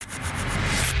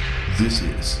This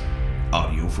is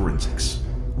Audio Forensics.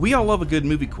 We all love a good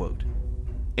movie quote.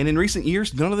 And in recent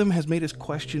years, none of them has made us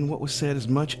question what was said as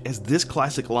much as this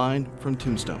classic line from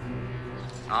Tombstone.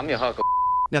 I'm your Huckleberry.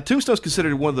 Now, Tombstone is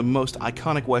considered one of the most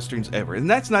iconic westerns ever, and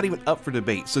that's not even up for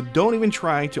debate, so don't even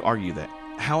try to argue that.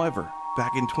 However,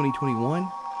 back in 2021,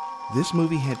 this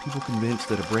movie had people convinced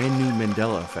that a brand new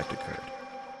Mandela effect occurred.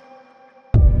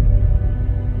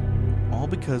 All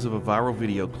because of a viral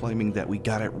video claiming that we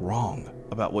got it wrong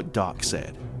about what Doc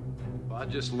said. I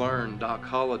just learned Doc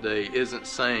Holliday isn't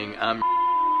saying I'm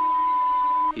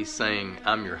he's saying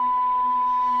I'm your.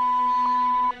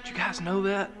 Did you guys know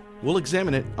that? We'll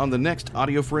examine it on the next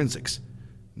Audio Forensics,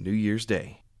 New Year's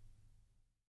Day.